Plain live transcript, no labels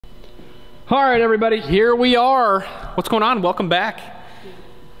All right, everybody, here we are. What's going on? Welcome back.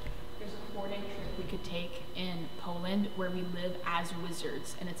 There's a 4-day trip we could take in Poland where we live as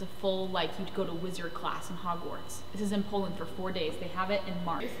wizards, and it's a full, like, you'd go to wizard class in Hogwarts. This is in Poland for 4 days. They have it in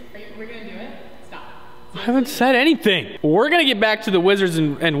March. We're gonna do it? Stop. I haven't said anything. We're gonna get back to the wizards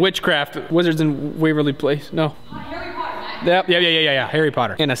and witchcraft. Wizards in Waverly Place. No. Harry Potter, Matt. Yeah, Harry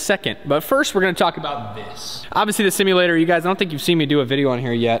Potter. In a second. But first, we're gonna talk about this. Obviously, the simulator, you guys, I don't think you've seen me do a video on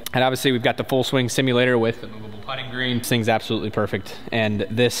here yet. And obviously, we've got the full swing simulator with the movable putting green. This thing's absolutely perfect. And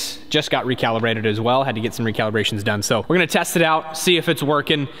this just got recalibrated as well. Had to get some recalibrations done. So we're gonna test it out, see if it's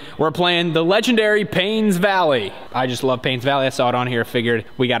working. We're playing the legendary Payne's Valley. I just love Payne's Valley. I saw it on here, figured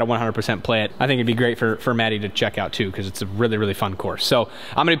we gotta 100% play it. I think it'd be great for Maddie to check out too, because it's a really, really fun course. So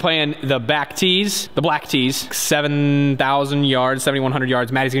I'm gonna be playing the back tees, the black tees, 7,000 yards, 7,100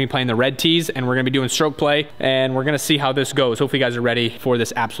 yards. Maddie's gonna be playing the red tees, and we're gonna be doing stroke play, and we're gonna see how this goes. Hopefully you guys are ready for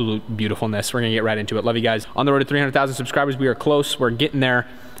this absolute beautifulness. We're gonna get right into it. Love you guys. On the road to 300,000 subscribers. We are close. We're getting there.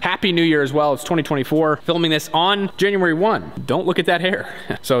 Happy New Year as well. It's 2024. Filming this on January 1. Don't look at that hair.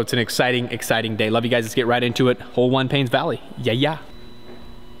 So it's an exciting, exciting day. Love you guys. Let's get right into it. Hole 1, Payne's Valley. Yeah.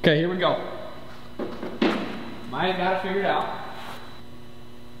 Okay, here we go. Might have got it figured out.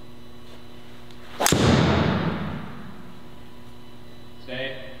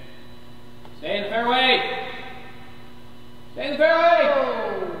 Stay in the fairway. Stay in the fairway.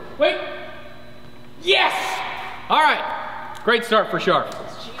 Oh. Wait. Yes. All right. Great start for Scharff.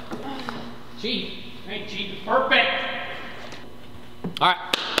 Cheap. Ain't cheap. Perfect. All right.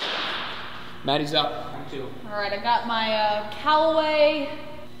 Maddie's up. I'm 2. All right, I got my Callaway.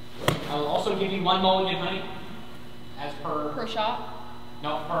 I'll also give you 1 mulligan, honey. As per shot?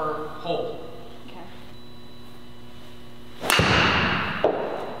 No, per hole. Okay.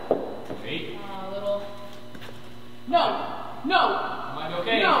 Wait. Little. No. Might be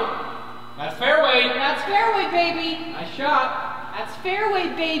okay. No. That's fairway. That's fairway, baby. Nice shot. That's fairway,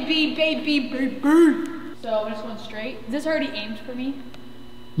 baby. So I'm just going straight. Is this already aimed for me?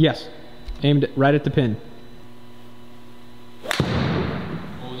 Yes. Aimed right at the pin.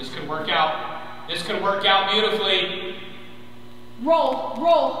 Oh, this could work out. This could work out beautifully. Roll.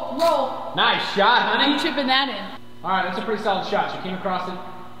 Nice shot, honey. I'm chipping that in. All right, that's a pretty solid shot. You came across it.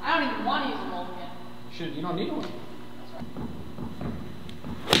 I don't even want to use a mulligan. You don't need one.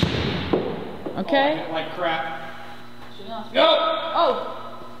 Okay. Oh, I hit it like crap. Go! Oh,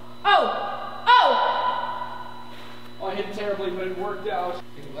 I hit it terribly, but it worked out.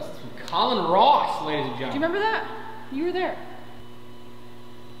 That's from Colin Ross, ladies and gentlemen. Do you remember that? You were there.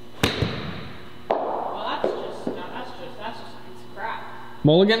 Well, that's just a piece of crap.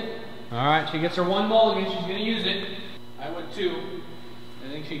 Mulligan? All right, she gets her 1 mulligan. She's gonna use it. I would too. I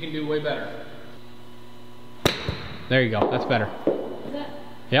think she can do way better. There you go. That's better. Is that?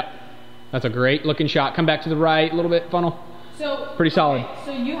 Yep. That's a great looking shot. Come back to the right a little bit, funnel. So pretty solid. Okay,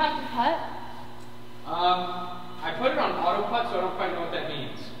 so you have to putt? I put it on auto putt, so I don't quite know what that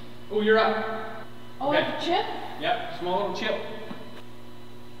means. Oh, you're up. Oh, okay. Like a chip? Yep, small little chip.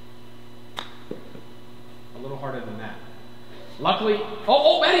 A little harder than that. Luckily,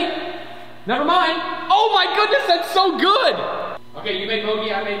 oh, Maddie! Never mind. Oh my goodness, that's so good! Okay, you made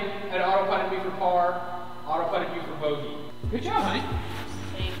bogey, I had auto putted me for par, auto putted you for bogey. Good job, honey.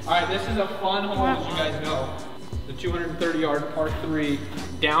 Thanks. All right, this is a fun hole, as you guys know. The 230-yard par 3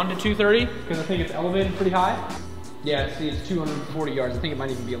 down to 230, because I think it's elevated pretty high. Yeah, see, it's 240 yards. I think it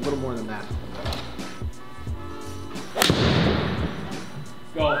might even be a little more than that.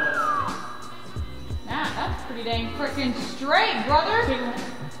 Go. Nah, that's pretty dang freaking straight, brother.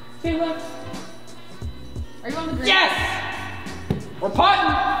 Stay left. Are you on the green? Yes! We're putting!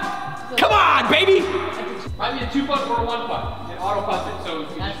 Come on, baby! Might be a 2-putt or a 1-putt. It auto putts it, so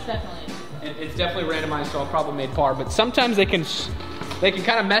that's definitely it's definitely randomized, so I'll probably made par. But sometimes they can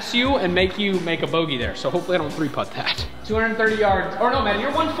kind of mess you and make you make a bogey there. So hopefully I don't 3-putt that. 230 yards. Oh no, Maddie,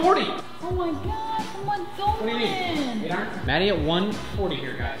 you're 140. Oh my gosh, I'm going. What do you need? 800? Maddie at 140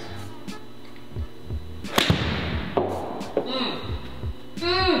 here, guys.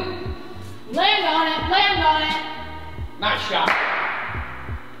 Land on it. Nice shot.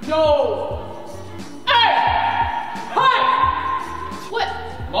 No. Hey! Hi! What?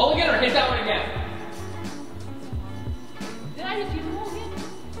 Mulligan or hit that one again? Did I just use a mulligan?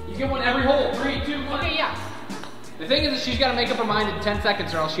 You get one every hole. 3, 2, 1. Okay, yeah. The thing is that she's got to make up her mind in 10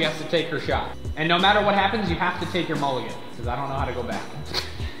 seconds or else she has to take her shot. And no matter what happens, you have to take your mulligan, because I don't know how to go back.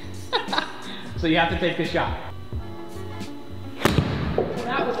 So you have to take the shot. Well,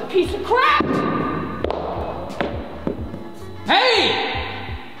 that was a piece of crap! Hey!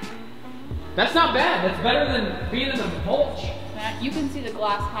 That's not bad. That's better than being in the mulch. Matt, You can see the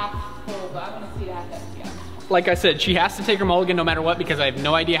glass half full, but I want to see it half empty. Like I said, she has to take her mulligan no matter what because I have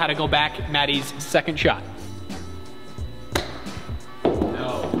no idea how to go back Maddie's second shot.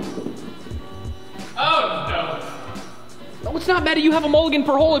 No. Oh, no. No, it's not, Maddie. You have a mulligan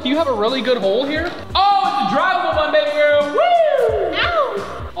per hole if you have a really good hole here. Oh, it's a drivable one, baby girl. Woo!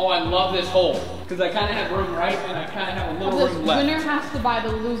 Ow! Oh, I love this hole because I kind of have room right and I kind of have a little room left. Winner has to buy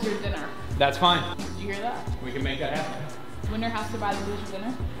the loser dinner. That's fine. Did you hear that? We can make that happen. Winner has to buy the loser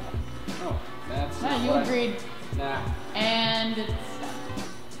dinner. Oh, that's. No, you agreed. Nah. And it's done.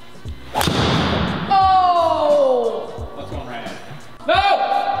 Oh! Let's go right at it. No!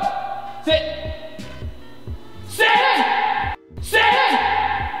 Sit! Sit! Sit!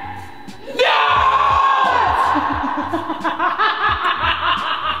 No!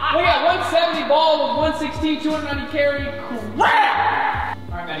 We got 170 ball with 116, 290 carry. Crap! All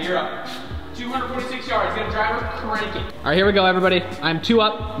right, Maddie, you're up. 246 yards. Get a driver, crank it. All right, here we go, everybody. I'm 2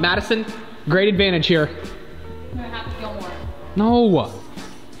 up. Madison, great advantage here. I'm gonna have to go more. No.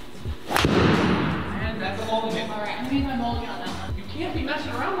 And that's a mulligan. All right, I'm gonna use my mulligan on that one. You can't be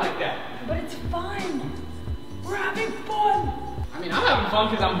messing around like that. But it's fun. We're having fun. I mean, I'm having fun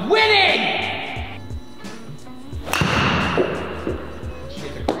because I'm winning. She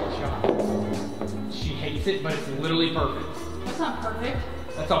gets a great shot. She hates it, but it's literally perfect. That's not perfect.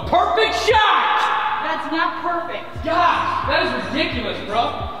 That's a perfect shot! That's not perfect. Gosh, that is ridiculous, bro.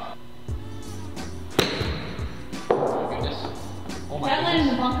 Oh my goodness. Oh my That landed in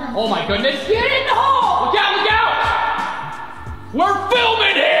the bunker. Oh my goodness. Get in the hole! Look out, look out! We're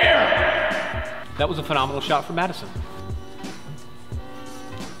filming here! That was a phenomenal shot from Madison.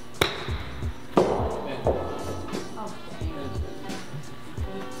 Oh,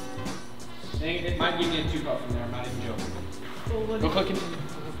 Dang, it might give me a 2-putt from there, I'm not even joking. Go click into.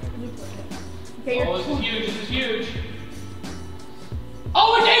 Okay, Oh, this is huge, this is huge.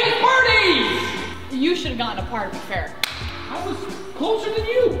 Oh, it gave us birdies! You should have gotten a par, to be fair. I was closer than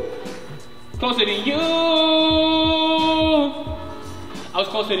you. Closer than you. I was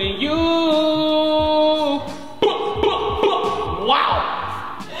closer than you.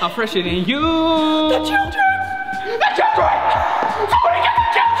 Wow. I'm fresher than you. The children. The children. Somebody get the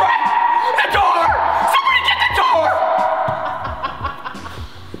children. The door. Somebody get the door.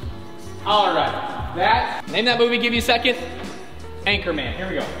 All right. Name that movie. Give you a second. Anchorman. Here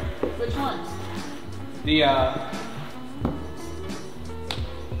we go. Which one? The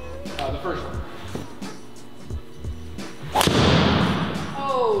first one.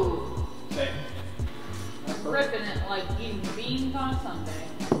 Oh. Say. Ripping it like eating beans on a Sunday.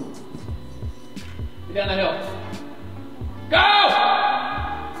 Get down that hill. Go!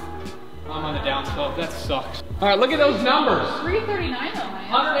 I'm on the downslope. That sucks. All right, look at those numbers. 339 though,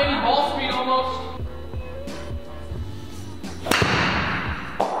 man. 180 ball speed almost.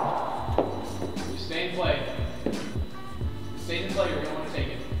 We stay in play. Stay in play, you're gonna want to take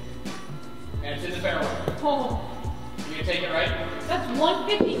it. And it's in the fairway. Oh. You gonna take it, right? That's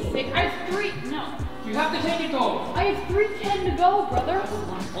 156. I have 3. No. You have to take it though. I have 310 to go, brother.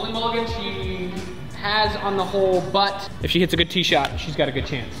 Only mulligan she has on the hole, but if she hits a good tee shot, she's got a good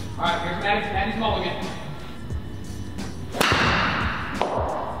chance. All right, here's Maddie's mulligan.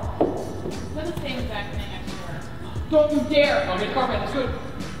 That's the same exact thing, I swear. Don't you dare! Oh, get the carpet, that's good.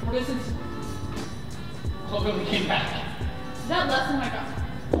 More distance. Hopefully we came back. Is that less than I got?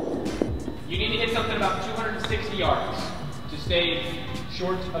 You need to hit something about 260 yards to stay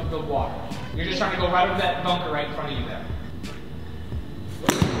short of the water. You're just trying to go right over that bunker right in front of you there.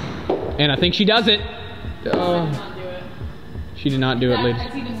 And I think she does it. I did not do it. She did not do it, ladies.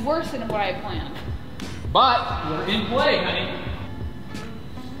 That's even worse than what I had planned. But we're in play, honey.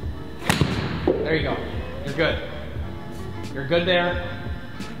 There you go. You're good. You're good there.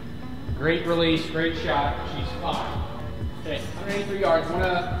 Great release, great shot. She's fine. Okay, 183 yards.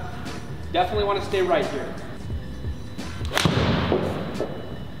 Definitely want to stay right here.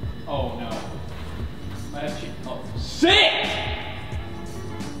 Oh no. Might have oh, 6!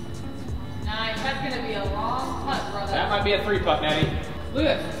 Nice. That's gonna be a long putt, brother. That might be a 3-putt, Maddie. Look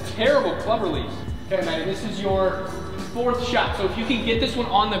at that terrible club release. Okay, Maddie, this is your 4th shot. So if you can get this one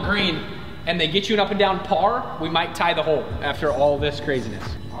on the green and they get you an up and down par, we might tie the hole after all this craziness.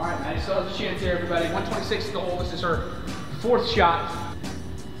 All right, Maddie still has a chance here, everybody. 126 to the hole. This is her 4th shot.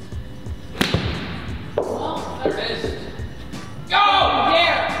 Oh, There it is. Go!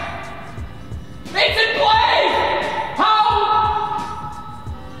 there. It's in play! How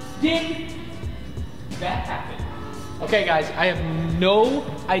did that happen? Okay, guys, I have no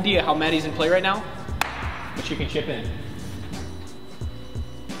idea how Maddie's in play right now, but she can chip in.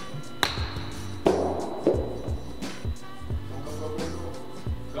 Go, go, go,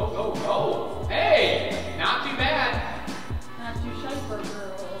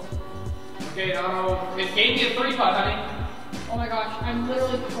 183 putt, honey. Oh my gosh, I'm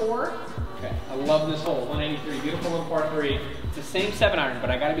literally 4. Okay, I love this hole, 183, beautiful little par 3. It's the same 7-iron, but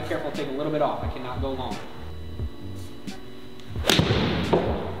I gotta be careful to take a little bit off. I cannot go long.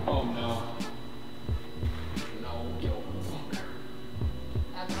 Oh no. No, get over the bunker.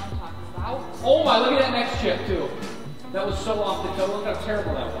 That's what I'm talking about. Oh my, look at that next chip too. That was so off the toe, look how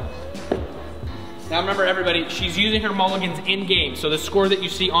terrible that was. Now remember everybody, she's using her mulligans in game, so the score that you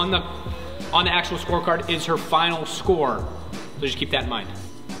see on the actual scorecard is her final score. So just keep that in mind.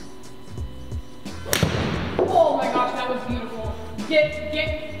 Oh my gosh, that was beautiful.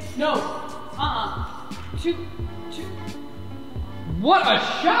 No. Two. What a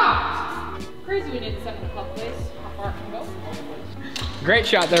shot! Crazy we did 7 o'clock place. How far it can go? Great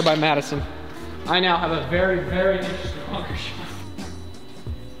shot there by Madison. I now have a very, very interesting bunker shot.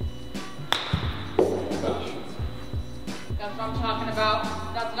 That's what I'm talking about.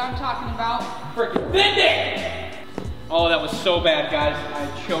 That's what I'm talking about. Freaking bend it! Oh, that was so bad, guys. I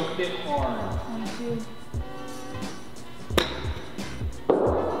choked it hard. 22.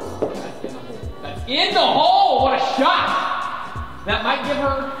 That's in the hole! What a shot! That might give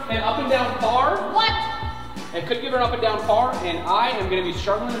her an up and down par. What? It could give her an up and down par, and I am going to be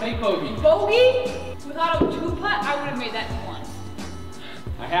struggling to make bogey. Bogey? Without a 2-putt, I would have made that 1.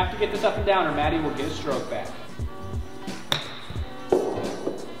 I have to get this up and down, or Maddie will get a stroke back. Oh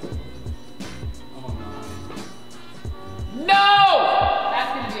no. No!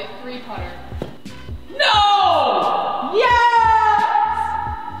 That's going to be a 3-putter. No! Yes!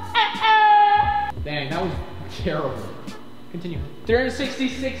 Dang, that was terrible. Continue.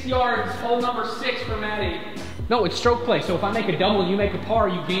 366 yards, hole number 6 for Maddie. No, it's stroke play, so if I make a double and you make a par,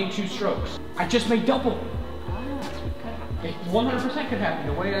 you gain 2 strokes. I just made double. That's what could happen. It 100% could happen.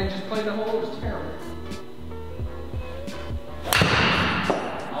 The way I just played the hole was terrible.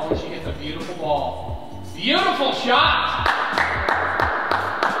 Oh, she hits a beautiful ball. Beautiful shot!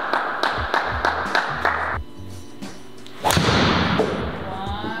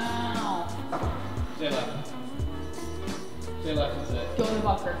 Wow. Stay left. Stay left and sit. Go in the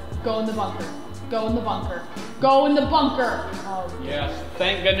bunker. Go in the bunker. Go in the bunker. Go in the bunker. Oh, yes.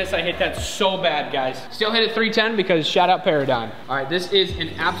 Thank goodness I hit that so bad, guys. Still hit it 310 because shout out Paradigm. All right, this is an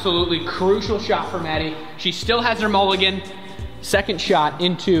absolutely crucial shot for Maddie. She still has her mulligan. Second shot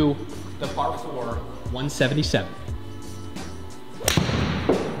into the par 4, 177.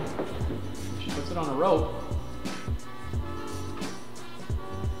 She puts it on a rope.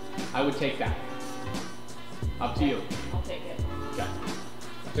 I would take that. Up to you. I'll take it. Okay.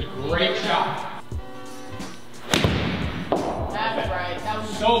 That's a great shot. That's right. That was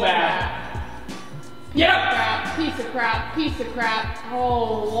So bad. Yeah. Piece of crap. Piece of crap.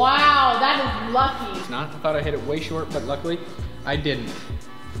 Oh, wow. That is lucky. It's not. I thought I hit it way short, but luckily I didn't.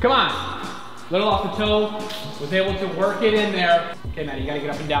 Come on. Little off the toe. Was able to work it in there. Okay, Maddie, you gotta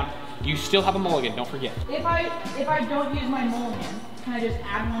get up and down. You still have a mulligan, don't forget. If I don't use my mulligan, can I just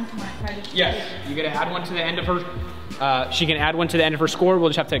add one to my credit? Yes, you gotta add one to the end of her. She can add one to the end of her score. We'll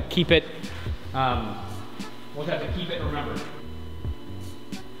just have to keep it. We'll just have to keep it remembered.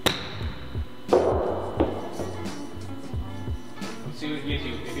 Let's see what it gives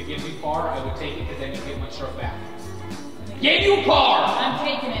you. If it gives you par, I would take it because then you get 1 stroke back. Gave you par! I'm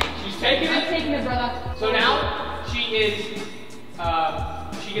taking it. She's taking it? I'm taking it, brother. So now she is,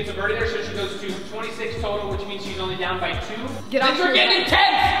 she gets a birdie there, so she goes to 26 total, which means she's only down by 2. Get off Things are your- getting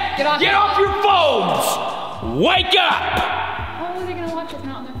intense! Get off your phones! Wake up! How are they gonna watch if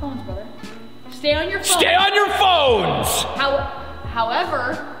not on their phones, brother? Stay on your phone. Stay on your phones!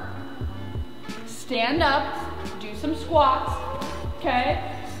 However, stand up, do some squats, okay?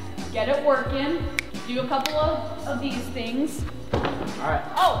 Get it working. Do a couple of these things. All right.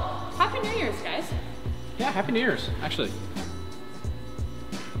 Oh, Happy New Year's, guys. Yeah, Happy New Year's, actually.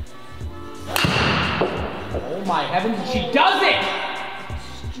 Oh my heavens, she does it!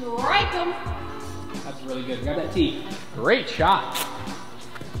 Strike them. That's really good. Grab that tee. Great shot.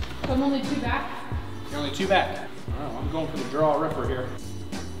 So I'm only 2 back. You're only 2 back. Oh, I'm going for the draw ripper here.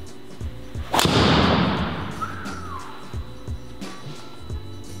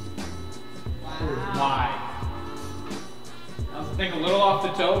 My. I was thinking a little off the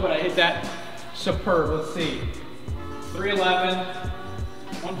toe, but I hit that superb. Let's see. 311,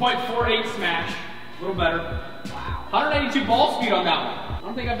 1.48 smash. A little better. Wow. 182 ball speed on that one. I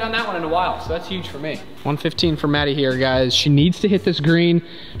don't think I've done that one in a while, so that's huge for me. 115 for Maddie here, guys. She needs to hit this green.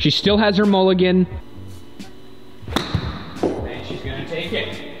 She still has her mulligan. And she's gonna take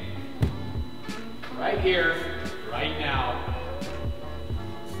it. Right here, right now.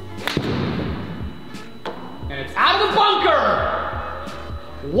 And it's out of the bunker!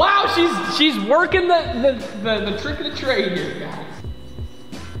 Wow, she's working the trick of the trade here, guys.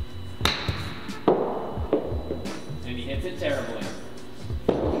 And he hits it terribly.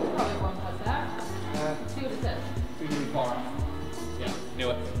 Probably won't cut that. See what it says. We can do par. Yeah, do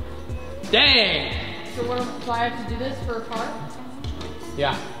it. Dang! So what? So I have to do this for a par?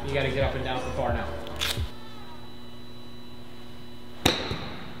 Yeah, you gotta get up and down for par now.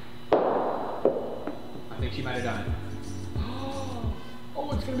 I think she might have done it. Oh,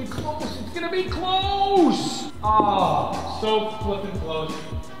 it's gonna be close. It's gonna be close. Oh, so flipping close.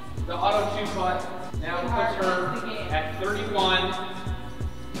 The auto 2-putt now puts her at 31.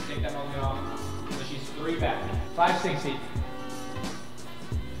 Take that moment off. So she's 3 back. 560.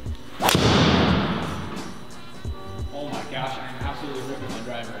 Oh my gosh, I'm absolutely ripping my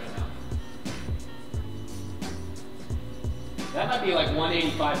driver right now. That might be like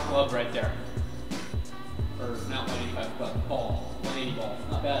 185 club right there. Or not 185 club, ball. 180 ball,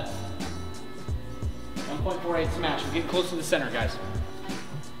 not bad. 1.48 smash, we're getting close to the center, guys.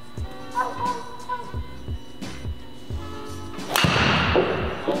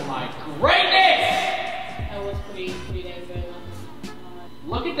 Oh my greatness! That was pretty damn good.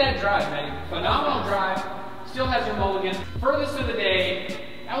 Look at that drive, Maddie. Phenomenal drive. Still has your mulligan. Furthest of the day.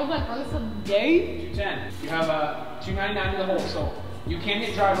 That was my furthest of the day? 210. You have a 299 to the hole, so you can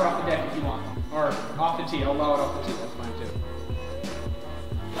hit driver off the deck if you want. Or off the tee. I'll allow it off the tee. That's fine too.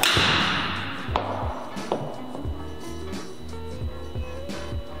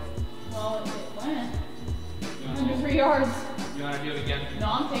 Well, it went. 103 yards. You want to do it again? No,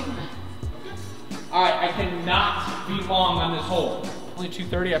 I'm taking that. All right, I cannot be long on this hole. Only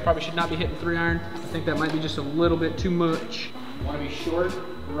 230. I probably should not be hitting 3-iron. I think that might be just a little bit too much. I want to be short,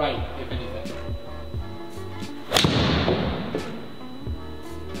 right, if anything.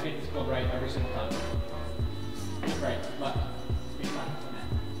 I hit this club right every single time. Right, left.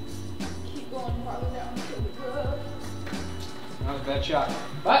 Keep going farther down until we grow. That was a bad shot.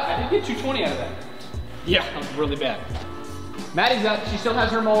 But I did get 220 out of that. Yeah, that was really bad. Maddie's up. She still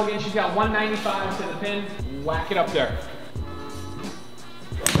has her mulligan. She's got 195 to the pin. Whack it up there.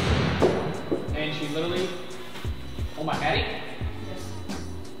 And she literally... Oh my, Maddie? Yes.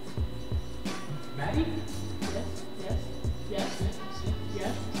 Maddie? Yes, yes, yes,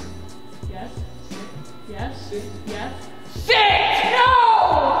 yes, yes, yes, yes. Sit!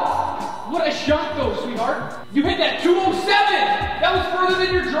 No! What a shot though, sweetheart. You hit that 207! That was further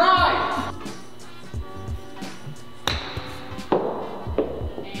than your drive!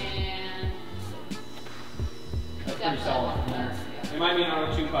 And... That's pretty solid from there. It might be an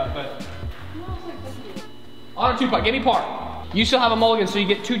auto 2-putt, but... No, it's like 50. Auto 2-putt, give me par. You still have a mulligan, so you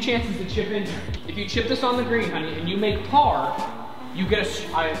get 2 chances to chip in here. If you chip this on the green, honey, and you make par, you get a...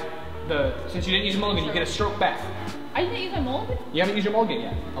 since you didn't use a mulligan, you get a stroke back. I didn't use my mulligan? You haven't used your mulligan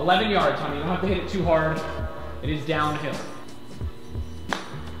yet. 11 yards, honey. You don't have to hit it too hard. It is downhill.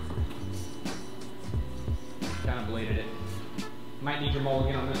 Kind of bladed it. Might need your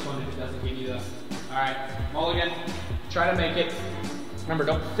mulligan on this one if it doesn't give you the... All right, mulligan. Try to make it. Remember,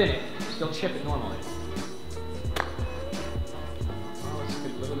 don't thin it. Still chip it normally. Oh, this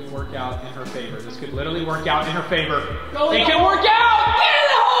could literally work out in her favor. This could literally work out in her favor. It can work out! Get in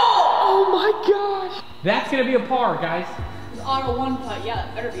the hole! Oh my gosh! That's gonna be a par, guys. It's auto 1-putt. Yeah,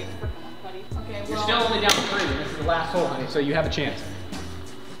 that better be a freaking 1-putty. Okay, well... You're still only down 3, and this is the last hole, honey, so you have a chance.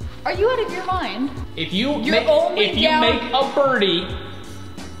 Are you out of your mind? If you make a birdie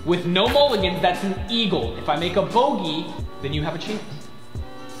with no mulligans, that's an eagle. If I make a bogey, then you have a chance.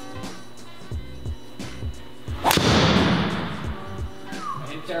 I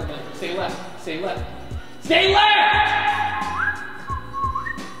hit terribly. Stay left. Stay left. Stay left!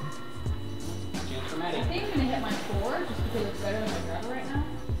 Chance for Maddie. I think I'm gonna hit my 4 just because it's better than my driver right now.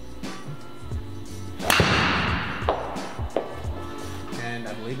 And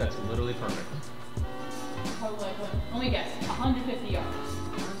I believe that's literally perfect. Probably like, let me guess, 150 yards.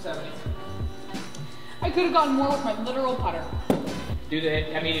 170. I could have gotten more with my literal putter. Dude,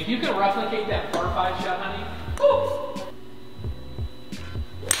 I mean, if you could replicate that par 5 shot, honey. Woo!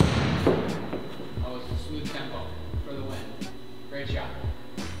 Oh, it's a smooth tempo for the win. Great shot.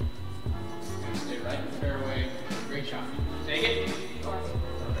 Gonna stay right in the fairway. Great shot. Take it.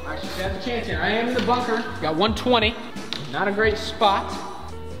 Actually, she has a chance here. I am in the bunker. Got 120. Not a great spot.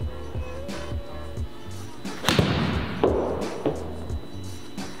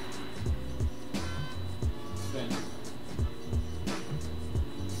 Spin.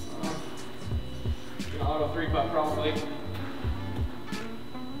 Gonna auto 3-putt probably.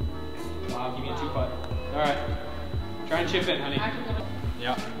 Wow, give me a 2-putt. All right. Try and chip in, honey.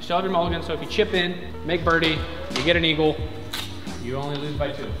 Yeah. You still have your mulligan, so if you chip in, make birdie, you get an eagle. You only lose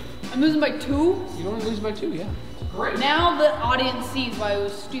by 2. I'm losing by 2? You only lose by 2, yeah. Great. Now the audience sees why it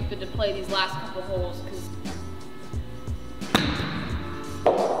was stupid to play these last couple holes, because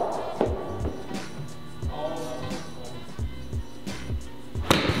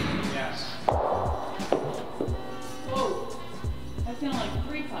yes. Whoa. That's feeling like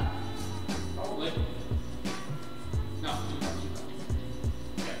 3 putt. Probably. No, 2 putts.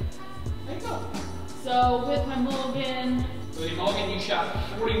 Okay. There you go. So with my mulligan. So the mulligan, you shot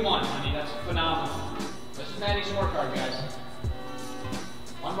 41, honey. That's phenomenal. This is Maddie's scorecard, guys.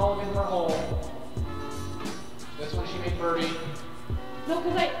 1 mulligan per hole. This one she made birdie. No,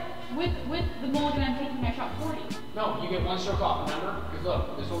 because with the mulligan I'm taking, I shot 40. No, you get 1 stroke off, remember? Because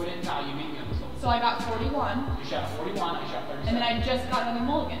look, this one we didn't tie. You beat me on this one. So I got 41. You shot 41, I shot 37. And then I just got another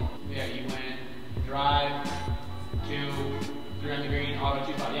mulligan. Yeah, you went drive, 2, 3 on the green, auto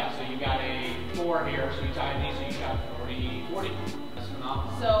 2 putt. Yeah, so you got a 4 here, so you tied me, so you shot 40. That's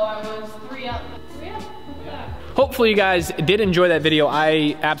phenomenal. So I was 3 up. 3 up? Look at that. Hopefully you guys did enjoy that video.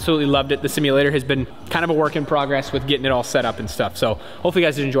 I absolutely loved it. The simulator has been kind of a work in progress with getting it all set up and stuff. So hopefully you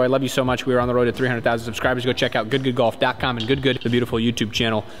guys did enjoy. I love you so much. We were on the road to 300,000 subscribers. Go check out goodgoodgolf.com and Good Good, the beautiful YouTube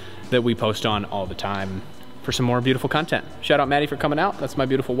channel that we post on all the time for some more beautiful content. Shout out Maddie for coming out. That's my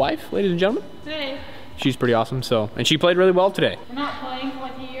beautiful wife, ladies and gentlemen. Hey. She's pretty awesome. So, and she played really well today. We're not playing for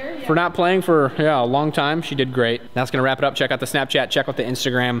like a year. Yeah. For not playing for a long time, she did great. That's gonna wrap it up. Check out the Snapchat, check out the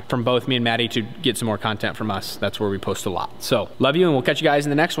Instagram from both me and Maddie to get some more content from us. That's where we post a lot. So, love you, and we'll catch you guys in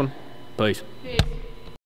the next one. Peace. Peace.